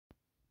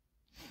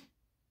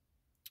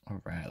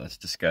All right, let's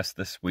discuss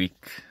this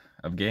week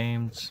of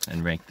games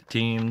and rank the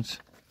teams.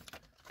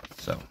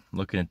 So,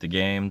 looking at the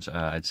games,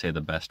 I'd say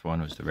the best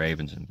one was the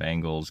Ravens and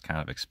Bengals.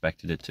 Kind of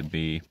expected it to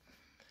be.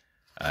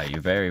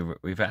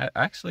 We've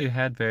actually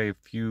had very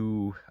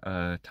few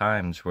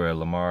times where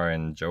Lamar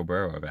and Joe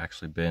Burrow have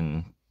actually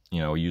been,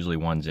 usually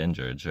one's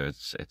injured. So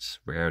it's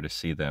rare to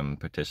see them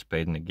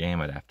participate in the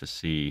game. I'd have to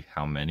see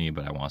how many,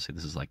 but I want to say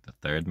this is like the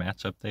third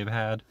matchup they've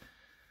had,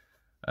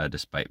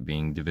 despite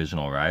being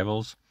divisional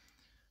rivals.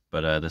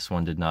 But this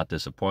one did not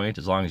disappoint.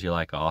 As long as you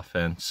like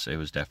offense, it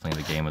was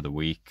definitely the game of the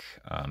week.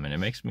 And it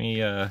makes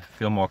me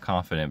feel more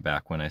confident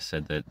back when I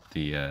said that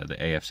the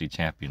AFC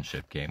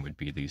Championship game would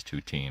be these two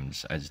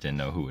teams. I just didn't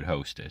know who would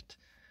host it.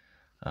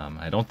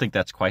 I don't think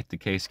that's quite the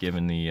case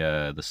given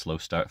the slow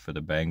start for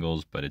the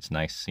Bengals, but it's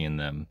nice seeing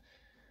them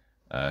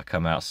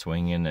come out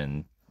swinging.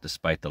 And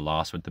despite the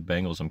loss with the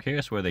Bengals, I'm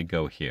curious where they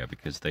go here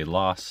because they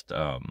lost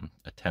a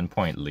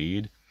 10-point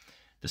lead.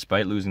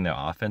 Despite losing their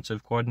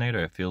offensive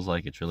coordinator, it feels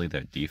like it's really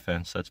their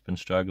defense that's been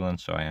struggling,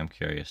 so I am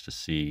curious to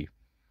see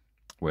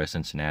where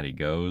Cincinnati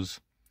goes.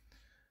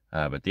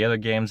 But the other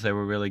games that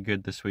were really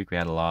good this week, we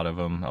had a lot of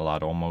them. A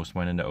lot almost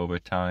went into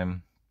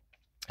overtime.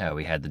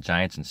 We had the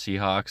Giants and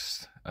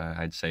Seahawks.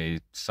 I'd say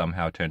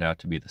somehow turned out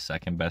to be the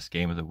second best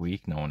game of the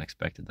week. No one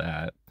expected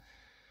that.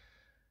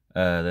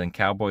 Then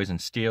Cowboys and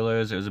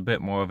Steelers. It was a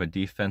bit more of a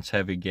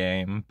defense-heavy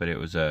game, but it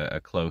was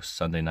a close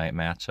Sunday night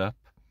matchup.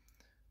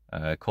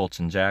 Colts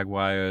and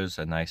Jaguars,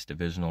 a nice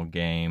divisional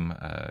game.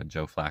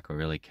 Joe Flacco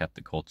really kept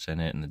the Colts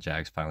in it, and the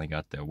Jags finally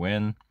got their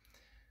win.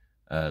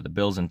 The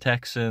Bills and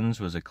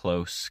Texans was a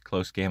close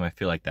game. I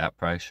feel like that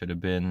probably should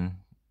have been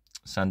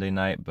Sunday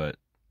night, but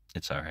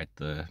it's all right.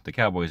 The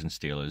Cowboys and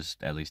Steelers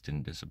at least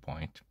didn't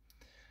disappoint.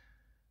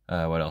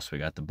 What else we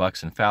got? The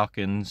Bucks and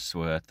Falcons.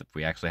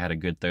 We actually had a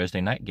good Thursday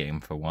night game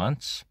for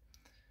once.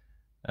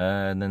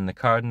 And then the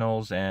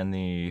Cardinals and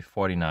the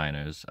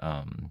 49ers.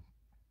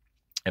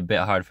 A bit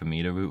hard for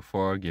me to root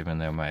for, given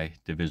they're my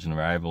division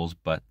rivals,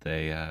 but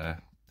they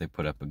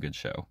put up a good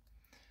show.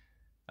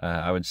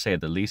 I would say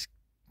the least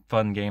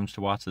fun games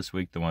to watch this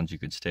week, the ones you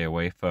could stay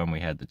away from. We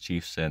had the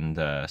Chiefs and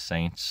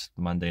Saints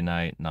Monday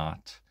night.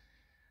 Not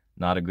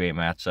a great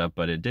matchup,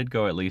 but it did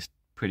go at least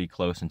pretty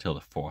close until the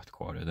fourth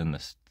quarter. Then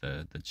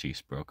the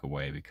Chiefs broke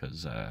away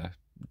because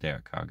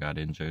Derek Carr got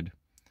injured.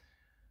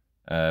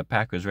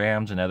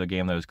 Packers-Rams, another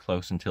game that was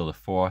close until the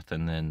fourth,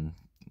 and then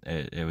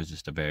it was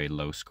just a very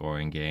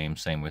low-scoring game.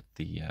 Same with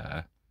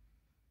the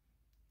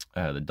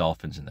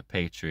Dolphins and the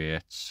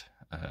Patriots,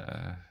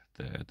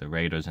 the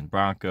Raiders and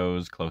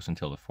Broncos, close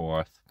until the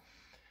fourth.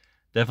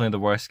 Definitely the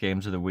worst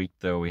games of the week,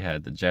 though. We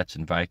had the Jets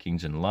and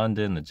Vikings in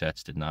London. The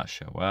Jets did not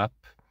show up.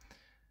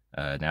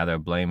 Now they're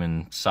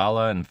blaming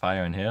Salah and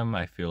firing him.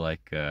 I feel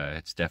like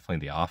it's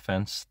definitely the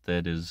offense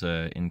that is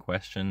in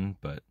question,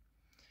 but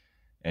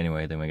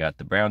anyway, then we got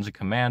the Browns and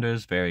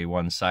Commanders, very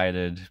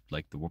one-sided,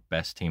 like the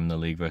best team in the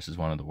league versus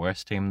one of the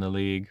worst team in the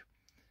league.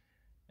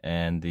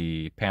 And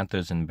the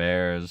Panthers and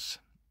Bears,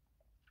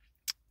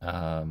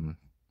 that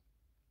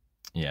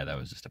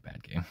was just a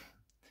bad game.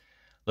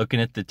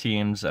 Looking at the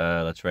teams,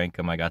 let's rank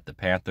them. I got the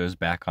Panthers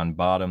back on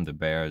bottom. The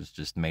Bears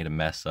just made a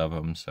mess of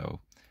them,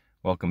 so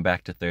welcome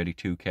back to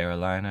 32,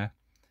 Carolina.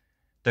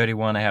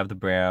 31, I have the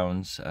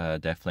Browns,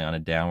 definitely on a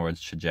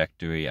downwards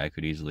trajectory. I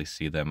could easily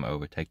see them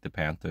overtake the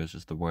Panthers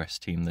as the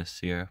worst team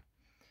this year.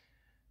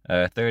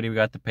 30, we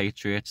got the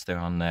Patriots. They're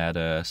on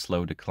that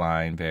slow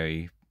decline,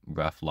 very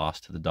rough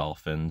loss to the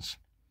Dolphins.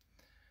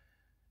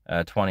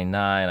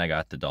 29, I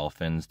got the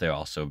Dolphins. They're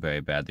also very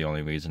bad. The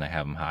only reason I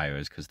have them higher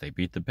is because they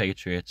beat the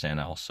Patriots, and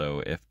also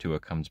if Tua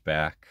comes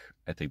back,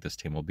 I think this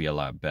team will be a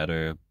lot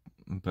better.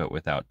 But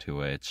without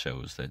Tua, it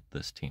shows that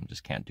this team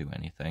just can't do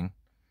anything.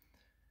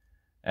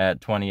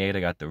 At 28, I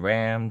got the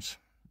Rams,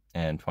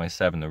 and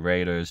 27, the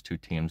Raiders, two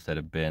teams that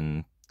have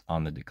been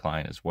on the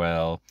decline as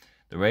well.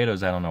 The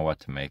Raiders, I don't know what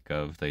to make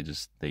of. They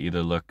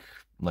either look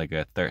like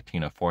a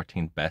 13 or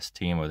 14th best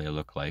team, or they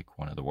look like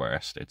one of the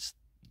worst. It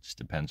just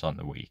depends on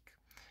the week.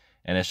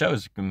 And it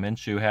shows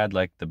Minshew had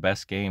like the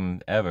best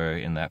game ever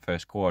in that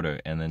first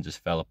quarter, and then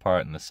just fell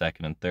apart in the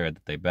second and third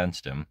that they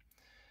benched him.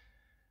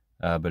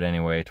 But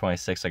anyway,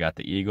 26, I got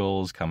the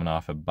Eagles coming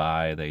off a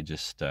bye. They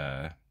just...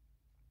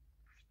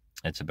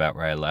 it's about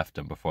where I left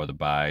them before the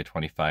bye.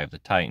 25, the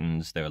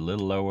Titans. They're a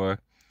little lower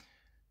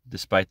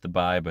despite the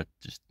bye, but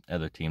just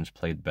other teams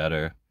played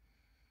better.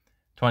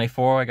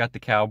 24, I got the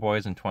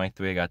Cowboys, and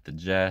 23, I got the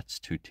Jets.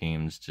 Two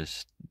teams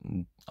just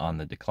on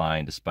the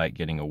decline despite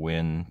getting a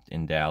win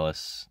in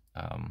Dallas.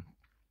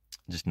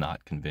 Just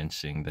not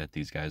convincing that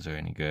these guys are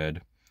any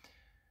good.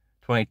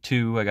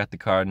 22, I got the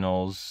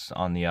Cardinals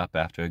on the up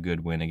after a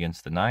good win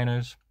against the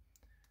Niners.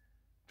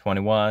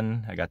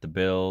 21, I got the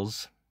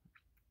Bills.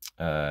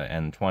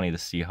 And 20, the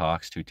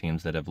Seahawks, two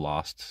teams that have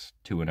lost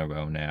 2 in a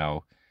row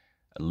now.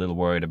 A little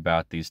worried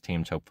about these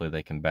teams. Hopefully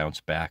they can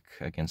bounce back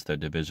against their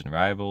division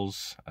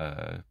rivals.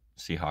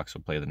 Seahawks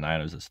will play the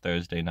Niners this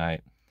Thursday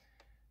night,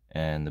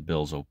 and the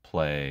Bills will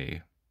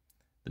play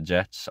the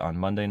Jets on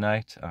Monday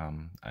night.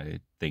 I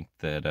think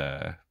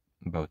that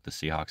both the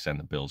Seahawks and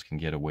the Bills can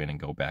get a win and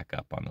go back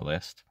up on the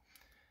list.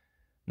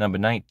 Number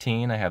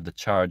 19, I have the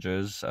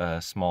Chargers.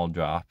 Small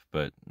drop,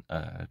 but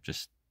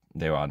just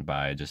they're on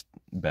bye, just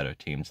better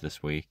teams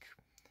this week.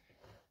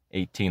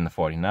 18, the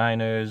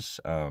 49ers.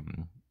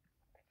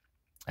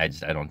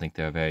 I don't think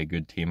they're a very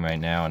good team right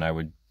now, and I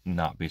would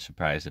not be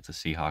surprised if the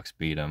Seahawks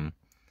beat them.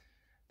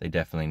 They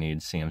definitely need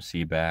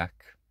CMC back.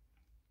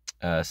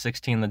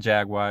 16, the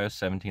Jaguars.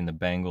 17, the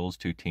Bengals.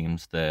 Two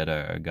teams that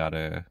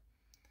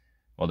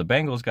the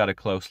Bengals got a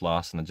close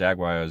loss, and the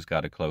Jaguars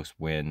got a close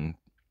win.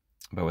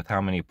 But with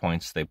how many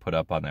points they put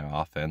up on their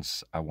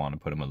offense, I want to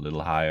put them a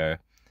little higher.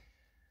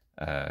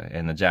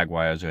 And the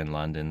Jaguars are in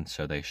London,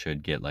 so they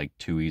should get like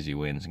 2 easy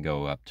wins and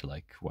go up to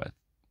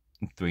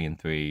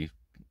 3-3.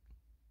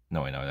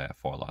 No, they have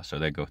 4 losses, so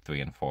they go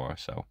 3-4.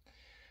 So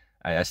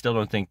I still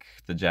don't think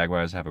the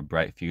Jaguars have a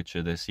bright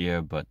future this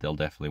year, but they'll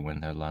definitely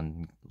win their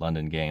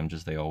London games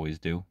as they always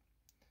do.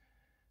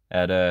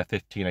 At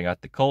 15, I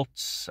got the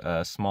Colts.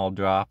 Small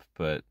drop,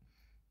 but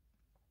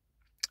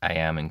I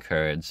am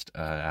encouraged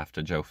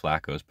after Joe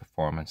Flacco's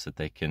performance that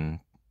they can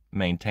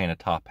maintain a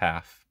top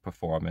half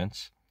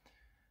performance.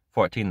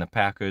 14, the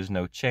Packers,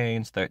 no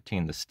change.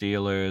 13, the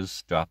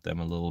Steelers, dropped them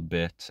a little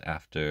bit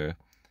after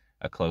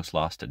a close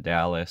loss to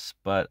Dallas,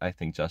 but I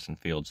think Justin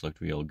Fields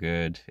looked real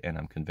good, and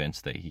I'm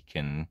convinced that he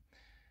can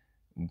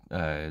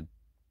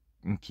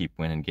keep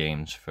winning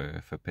games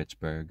for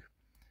Pittsburgh.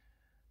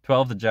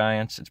 12, the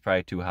Giants, it's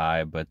probably too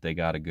high, but they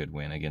got a good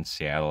win against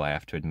Seattle, I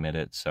have to admit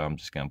it, so I'm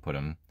just going to put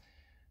them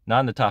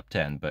not in the top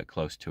 10, but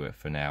close to it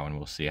for now, and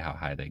we'll see how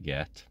high they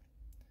get.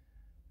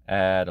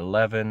 At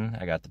 11,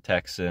 I got the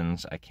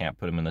Texans. I can't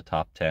put them in the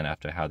top 10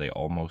 after how they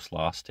almost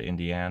lost to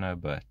Indiana,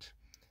 but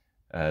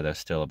they're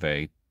still a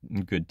very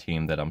good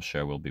team that I'm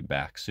sure will be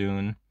back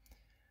soon.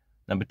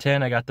 Number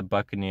 10, I got the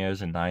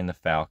Buccaneers, and 9, the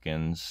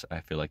Falcons.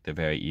 I feel like they're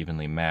very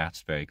evenly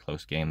matched, very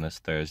close game this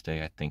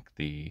Thursday. I think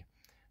the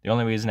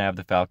only reason I have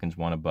the Falcons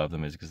one above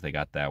them is because they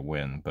got that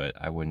win, but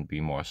I wouldn't be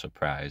more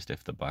surprised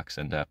if the Bucs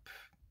end up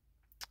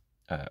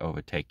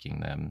overtaking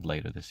them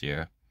later this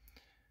year.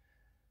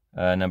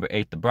 Number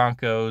 8, the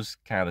Broncos,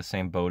 kind of the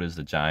same boat as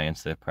the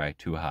Giants. They're probably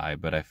too high,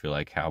 but I feel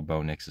like how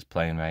Bo Nix is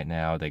playing right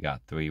now, they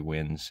got 3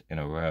 wins in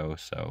a row,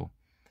 so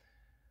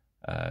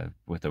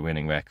with a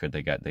winning record,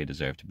 they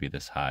deserve to be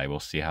this high. We'll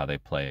see how they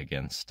play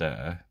against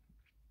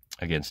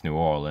New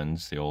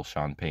Orleans, the old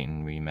Sean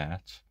Payton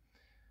rematch.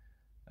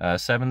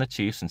 7, the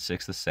Chiefs, and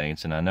 6, the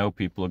Saints, and I know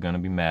people are going to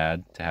be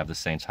mad to have the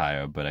Saints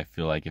higher, but I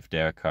feel like if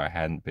Derek Carr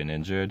hadn't been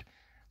injured,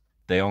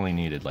 they only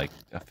needed like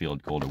a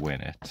field goal to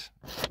win it,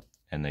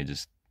 and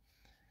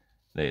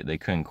they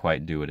couldn't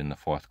quite do it in the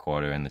fourth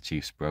quarter, and the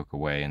Chiefs broke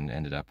away and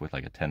ended up with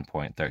like a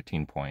 10-point,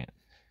 13-point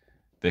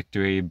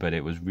victory, but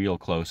it was real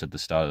close at the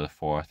start of the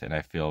fourth, and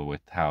I feel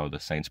with how the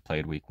Saints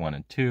played week 1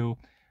 and 2,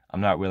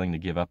 I'm not willing to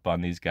give up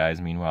on these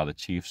guys. Meanwhile, the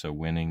Chiefs are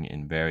winning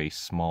in very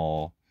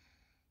small,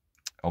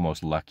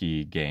 almost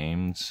lucky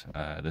games.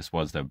 This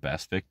was their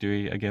best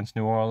victory against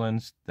New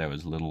Orleans. There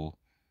was little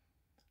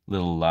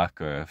luck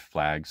or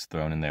flags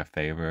thrown in their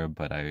favor,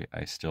 but I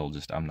still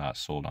I'm not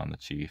sold on the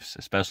Chiefs,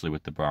 especially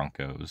with the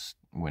Broncos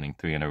winning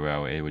 3 in a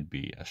row. It would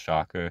be a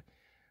shocker,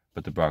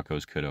 but the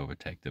Broncos could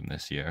overtake them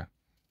this year.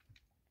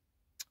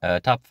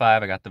 Top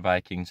 5, I got the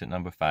Vikings at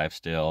number 5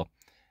 still.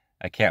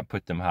 I can't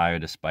put them higher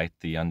despite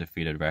the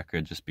undefeated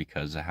record just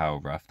because of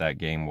how rough that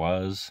game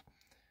was.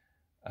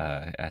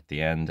 At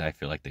the end, I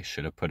feel like they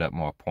should have put up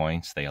more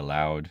points. They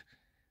allowed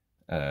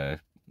the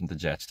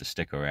Jets to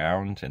stick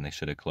around, and they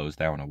should have closed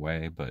that one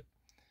away, but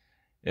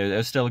it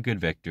was still a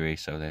good victory,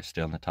 so they're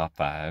still in the top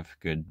 5.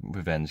 Good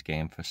revenge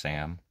game for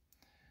Sam.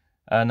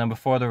 Number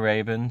 4, the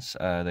Ravens.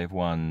 They've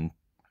won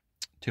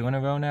 2 in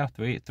a row now?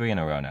 3 in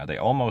a row now. They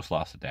almost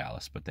lost to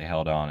Dallas, but they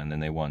held on, and then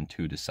they won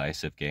 2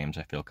 decisive games.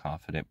 I feel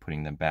confident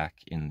putting them back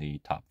in the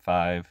top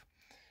 5.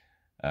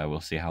 We'll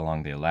see how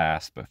long they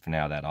last, but for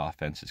now, that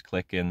offense is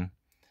clicking.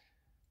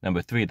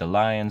 Number 3, the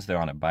Lions.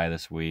 They're on a bye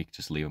this week.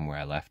 Just leave them where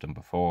I left them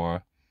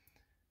before.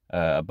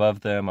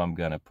 Above them, I'm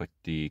going to put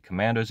the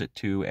Commanders at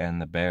 2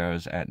 and the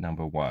Bears at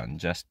number 1,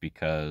 just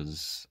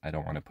because I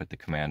don't want to put the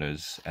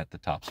Commanders at the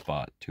top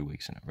spot 2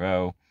 weeks in a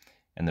row.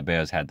 And the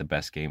Bears had the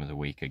best game of the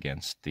week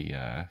against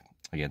the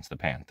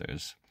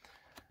Panthers.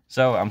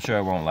 So I'm sure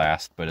it won't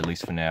last, but at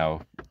least for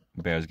now,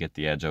 Bears get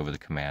the edge over the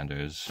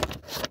Commanders.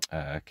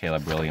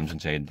 Caleb Williams and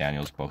Jayden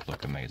Daniels both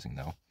look amazing,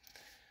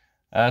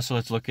 though. So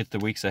let's look at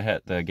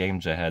the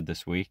games ahead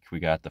this week. We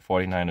got the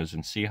 49ers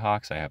and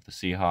Seahawks. I have the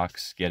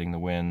Seahawks getting the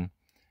win.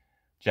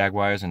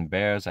 Jaguars and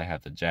Bears, I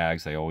have the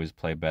Jags. They always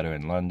play better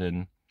in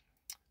London.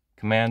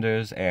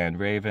 Commanders and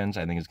Ravens,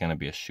 I think it's going to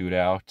be a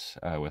shootout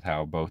with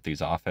how both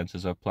these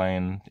offenses are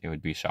playing. It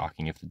would be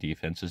shocking if the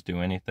defenses do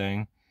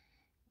anything.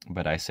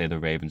 But I say the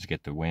Ravens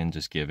get the win,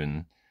 just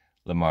given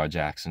Lamar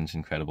Jackson's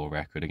incredible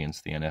record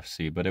against the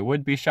NFC. But it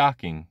would be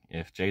shocking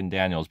if Jayden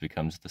Daniels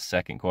becomes the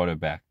second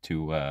quarterback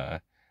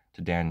to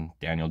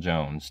Daniel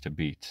Jones to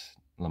beat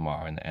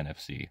Lamar in the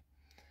NFC.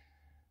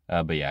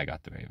 But yeah, I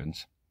got the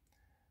Ravens.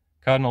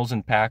 Cardinals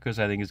and Packers,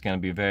 I think, is going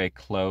to be very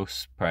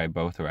close. Probably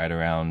both right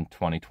around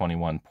 20,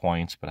 21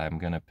 points, but I'm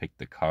going to pick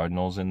the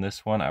Cardinals in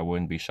this one. I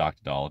wouldn't be shocked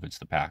at all if it's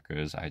the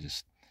Packers.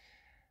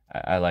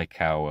 I like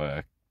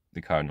how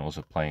the Cardinals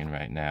are playing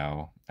right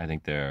now. I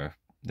think their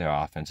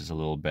offense is a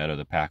little better.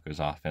 The Packers'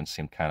 offense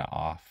seemed kind of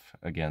off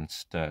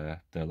against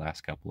their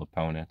last couple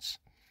opponents.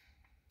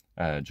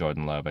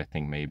 Jordan Love, I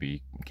think,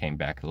 maybe came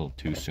back a little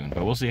too soon,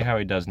 but we'll see how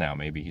he does now.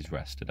 Maybe he's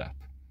rested up.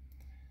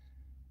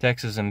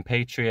 Texans and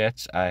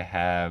Patriots, I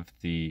have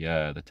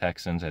the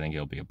Texans. I think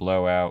it'll be a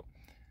blowout.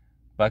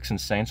 Bucks and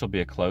Saints will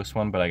be a close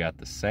one, but I got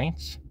the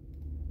Saints.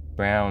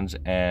 Browns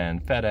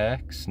and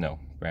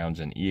Browns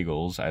and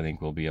Eagles, I think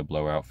will be a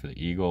blowout for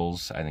the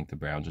Eagles. I think the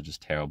Browns are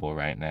just terrible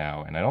right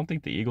now, and I don't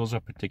think the Eagles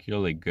are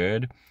particularly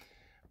good.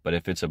 But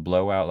if it's a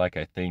blowout, like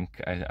I think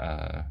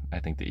the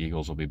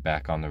Eagles will be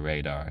back on the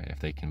radar if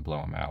they can blow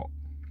them out.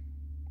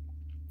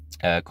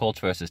 Colts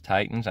versus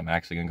Titans. I'm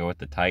actually going to go with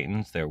the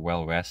Titans. They're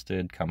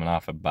well-rested, coming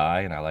off a bye,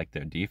 and I like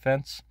their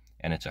defense,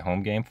 and it's a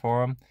home game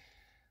for them.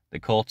 The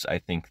Colts, I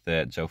think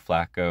that Joe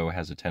Flacco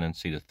has a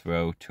tendency to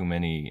throw too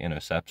many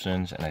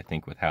interceptions, and I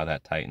think with how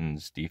that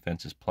Titans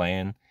defense is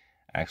playing,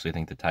 I actually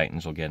think the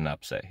Titans will get an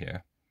upset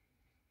here.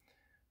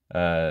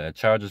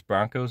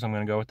 Chargers-Broncos, I'm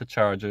going to go with the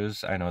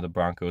Chargers. I know the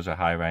Broncos are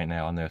high right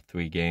now on their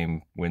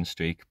 3-game win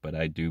streak, but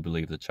I do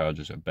believe the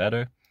Chargers are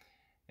better.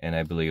 And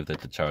I believe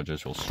that the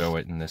Chargers will show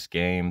it in this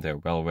game. They're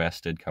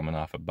well-rested, coming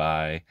off a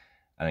bye.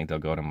 I think they'll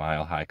go to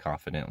Mile High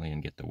confidently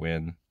and get the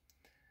win.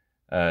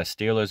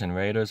 Steelers and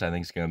Raiders, I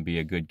think it's going to be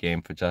a good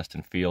game for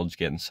Justin Fields,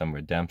 getting some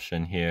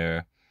redemption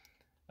here,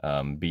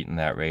 beating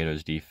that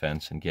Raiders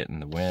defense and getting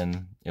the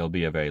win. It'll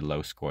be a very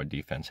low-score,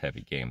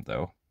 defense-heavy game,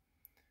 though.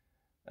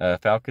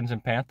 Falcons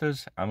and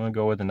Panthers, I'm going to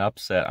go with an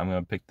upset. I'm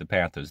going to pick the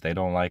Panthers. They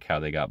don't like how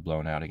they got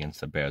blown out against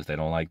the Bears. They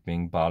don't like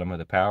being bottom of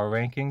the power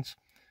rankings.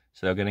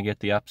 So they're going to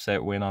get the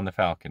upset win on the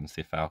Falcons.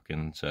 The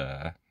Falcons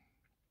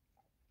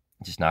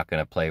just not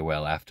going to play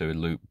well after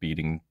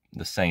beating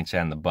the Saints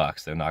and the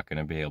Bucks. They're not going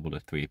to be able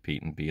to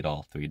three-peat and beat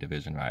all 3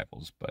 division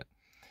rivals. But,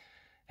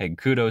 hey,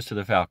 kudos to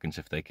the Falcons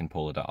if they can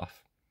pull it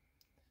off.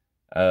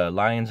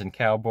 Lions and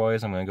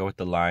Cowboys, I'm going to go with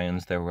the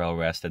Lions. They're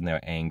well-rested and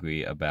they're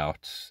angry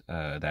about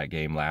that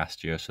game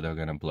last year, so they're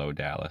going to blow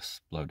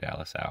Dallas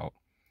out.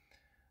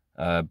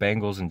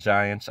 Bengals and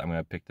Giants, I'm going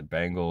to pick the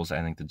Bengals.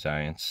 I think the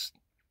Giants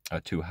are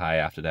too high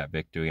after that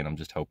victory, and I'm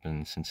just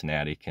hoping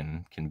Cincinnati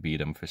can beat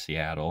them for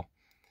Seattle.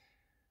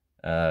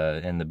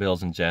 And the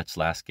Bills and Jets,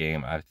 last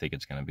game, I think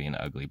it's going to be an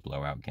ugly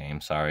blowout game.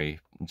 Sorry,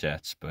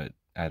 Jets, but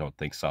I don't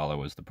think Saleh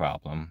was the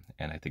problem,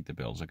 and I think the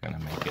Bills are going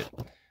to make it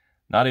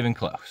not even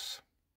close.